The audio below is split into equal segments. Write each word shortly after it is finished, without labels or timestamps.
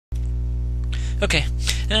Okay,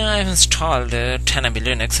 I've installed 10 MB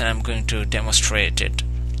Linux and I'm going to demonstrate it.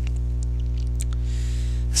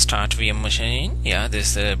 Start VM machine. Yeah,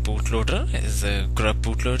 this bootloader is a grub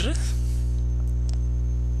bootloader.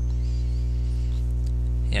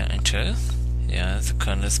 Yeah, enter. Yeah, the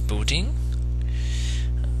kernel is booting.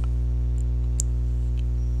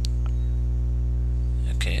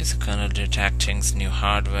 Okay, so kernel detecting new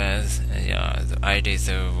hardware. Yeah, the ID is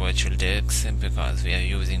a virtual disk because we are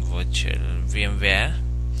using virtual VMware.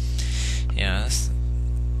 Yes.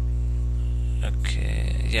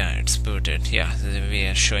 Okay, yeah, it's booted. Yeah, we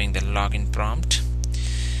are showing the login prompt.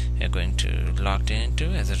 We are going to log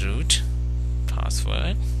into as a root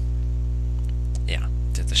password. Yeah,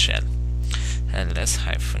 to the shell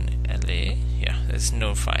ls-la. Yeah, there's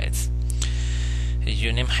no files.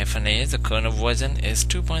 Uname -a, the kernel version is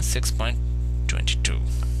 2.6.22.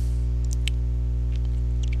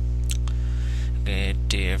 Okay,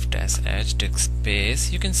 df-h disk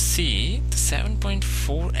space. You can see the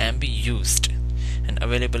 7.4 MB used and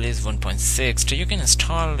available is 1.6. So you can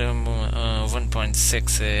install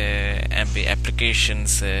 1.6 MB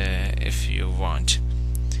applications if you want.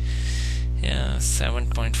 Yeah,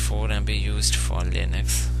 7.4 MB used for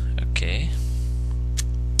Linux. Okay.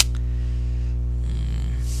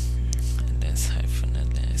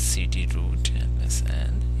 cd root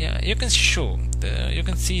lsl. Yeah, you can show you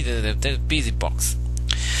can see the Busybox.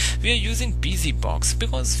 We are using Busybox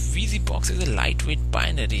because Busybox is a lightweight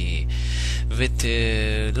binary with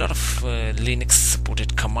a lot of Linux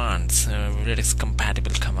supported commands, Linux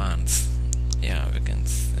compatible commands. Yeah, we can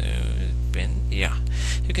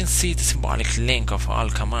you can see the symbolic link of all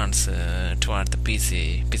commands toward the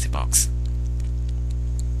Busybox.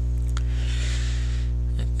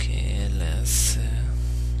 Okay, let's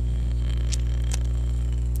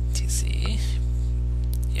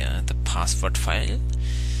the password file.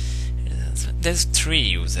 There's 3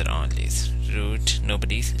 user only: root,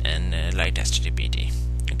 nobody's, and lighttpd.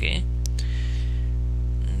 Okay,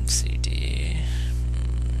 cd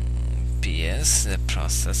ps, the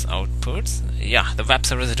process outputs. Yeah, the web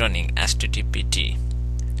server is running httpd.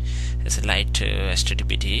 It's a light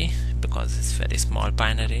httpd because it's very small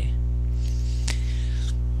binary.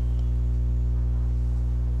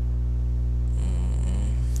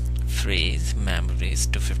 Freeze memories,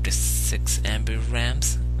 256 MB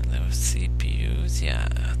RAMs, the CPUs, yeah,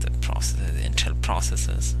 the processors, Intel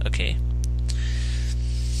processors. Okay.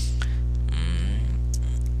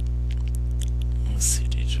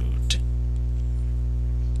 cd root.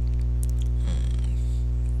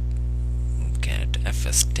 Get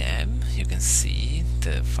fs tab. You can see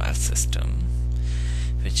the file system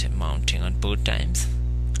which I'm mounting on boot times.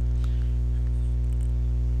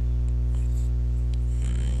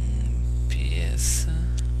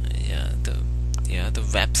 The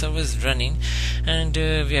web server is running and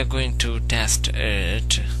we are going to test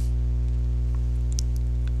it.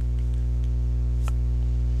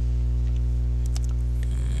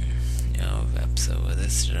 Yeah, web server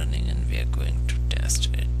is running and we are going to test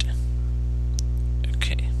it.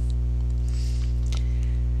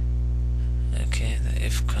 Okay, the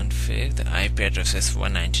if config, the IP address is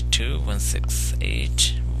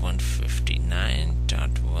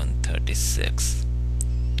 192.168.159.136.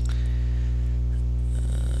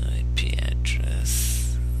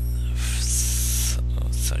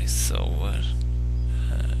 Server.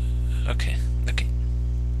 Okay.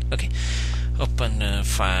 Open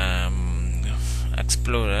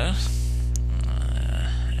Explorer.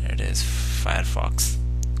 It is Firefox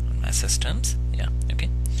on my systems. Yeah. Okay.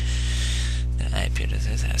 The IP address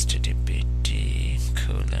is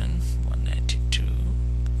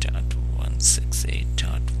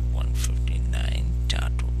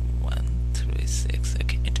httpd://192.168.159.136.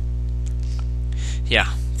 Okay. Yeah,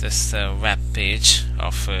 this web page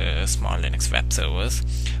of small Linux web servers.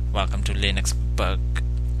 Welcome to Linux Bug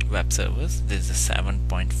web servers. This is a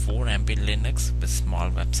 7.4 MB Linux with small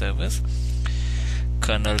web servers.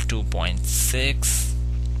 Kernel 2.6,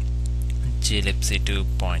 glibc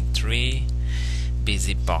 2.3,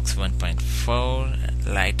 Busybox 1.4,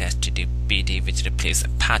 lighttpd, which replaces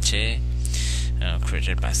Apache,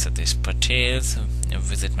 created by Satish Patel. So,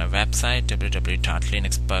 visit my website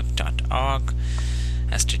www.linuxbug.org,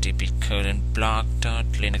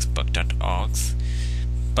 http://blog.linuxbug.org.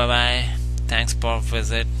 Bye bye. Thanks for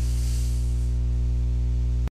visit.